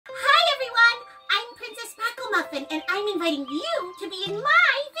Sparklemuffin, and I'm inviting you to be in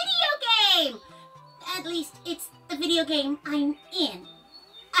my video game! At least, it's the video game I'm in.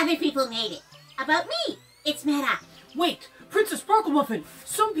 Other people made it. About me, it's meta. Wait, Princess Sparklemuffin,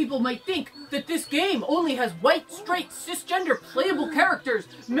 some people might think that this game only has white, straight, cisgender playable characters,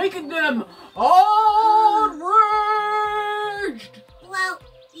 making them outraged! Well,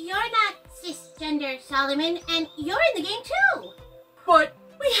 you're not cisgender, Solomon, and you're in the game too. But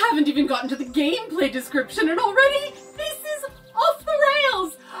we haven't even gotten to the gameplay description, and already this is off the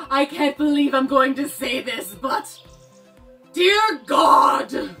rails! I can't believe I'm going to say this, but... Dear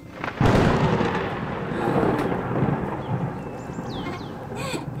God! So,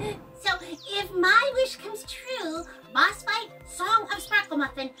 if my wish comes true, Boss Fight Song of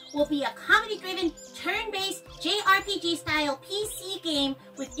Sparklemuffin will be a comedy-driven, turn-based, JRPG-style PC game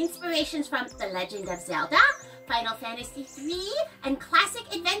with inspirations from The Legend of Zelda, Final Fantasy III, and classic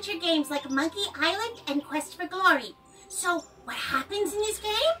adventure games like Monkey Island and Quest for Glory. So, what happens in this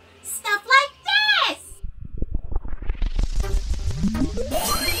game? Stuff like this!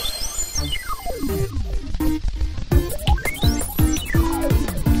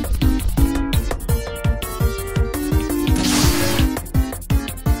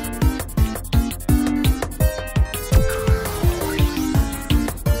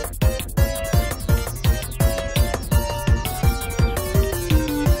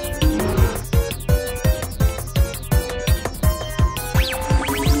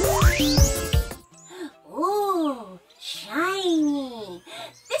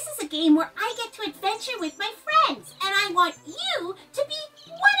 Where I get to adventure with my friends, and I want you to be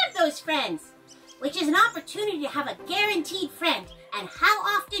one of those friends, which is an opportunity to have a guaranteed friend. And how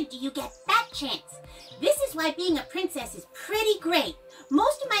often do you get that chance? This is why being a princess is pretty great.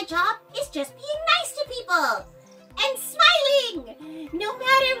 Most of my job is just being nice to people and smiling, no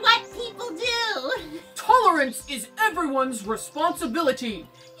matter what people do. Tolerance is everyone's responsibility,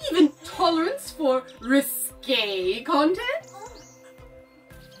 even tolerance for risque content.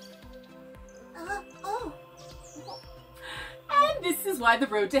 And this is why the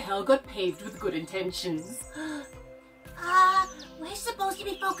road to hell got paved with good intentions. We're supposed to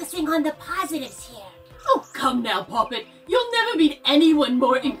be focusing on the positives here. Oh, come now, Poppet. You'll never meet anyone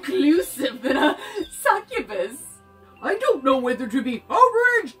more inclusive than a succubus. I don't know whether to be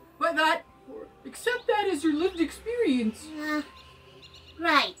outraged by that or accept that as your lived experience.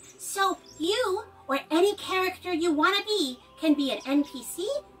 Right. So you, or any character you want to be, can be an NPC,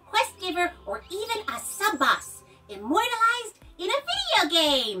 quest giver, or even a sub-boss, immortalized in a video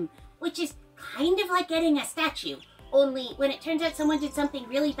game, which is kind of like getting a statue. Only when it turns out someone did something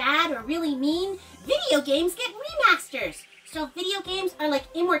really bad or really mean, video games get remasters. So video games are like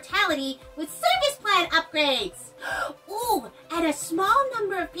immortality with service plan upgrades. Ooh, and a small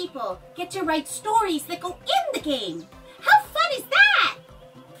number of people get to write stories that go in the game. How fun is that?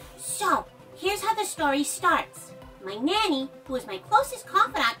 So, here's how the story starts. My nanny, who was my closest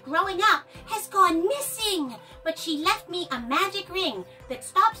confidant growing up, has gone missing, but she left me a magic ring that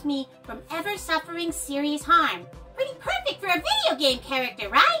stops me from ever suffering serious harm. Pretty perfect for a video game character,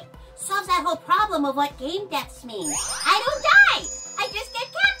 right? Solves that whole problem of what game deaths mean. I don't die! I just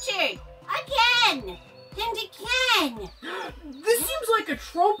get captured! Again! And again! This seems like a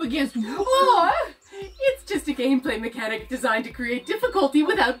trope against war! It's just a gameplay mechanic designed to create difficulty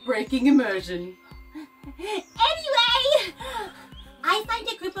without breaking immersion. Anyway, I find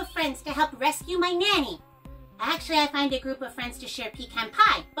a group of friends to help rescue my nanny. Actually, I find a group of friends to share pecan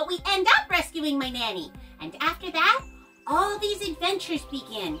pie, but we end up rescuing my nanny. And after that, all these adventures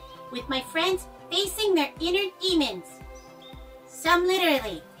begin, with my friends facing their inner demons. Some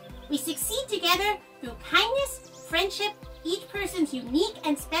literally. We succeed together through kindness, friendship, each person's unique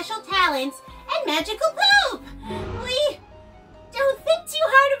and special talents, and magical poop. We don't think too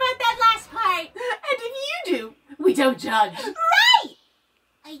hard about that last part. And if you do, we don't judge. Right!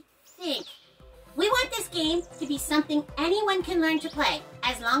 I think. We want this game to be something anyone can learn to play,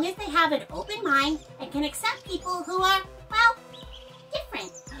 as long as they have an open mind and can accept people who are, well,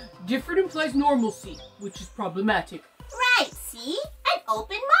 different. Different implies normalcy, which is problematic. Right, see? An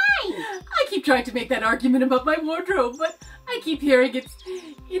open mind. I keep trying to make that argument about my wardrobe, but I keep hearing it's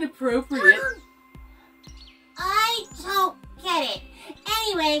inappropriate. I don't get it.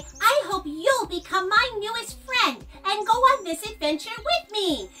 Anyway, I hope you'll become my newest friend and go on this adventure with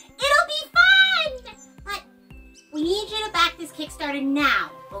me. It'll be fun! But we need you to back this Kickstarter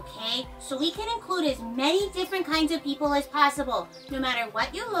now, okay? So we can include as many different kinds of people as possible, no matter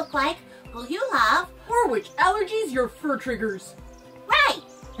what you look like, who you love, or which allergies your fur triggers. Right!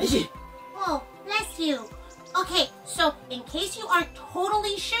 Oh, bless you. Okay, so in case you aren't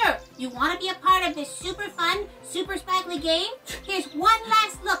totally sure, You want to be a part of this super fun, super sparkly game? Here's one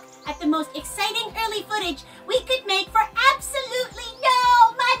last look at the most exciting early footage we could make for absolutely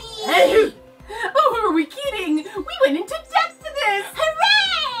no money! Hey! Oh, who are we kidding? We went into debt for this!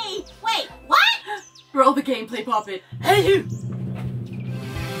 Hooray! Wait, what? For all the gameplay, Poppet. Hey, you!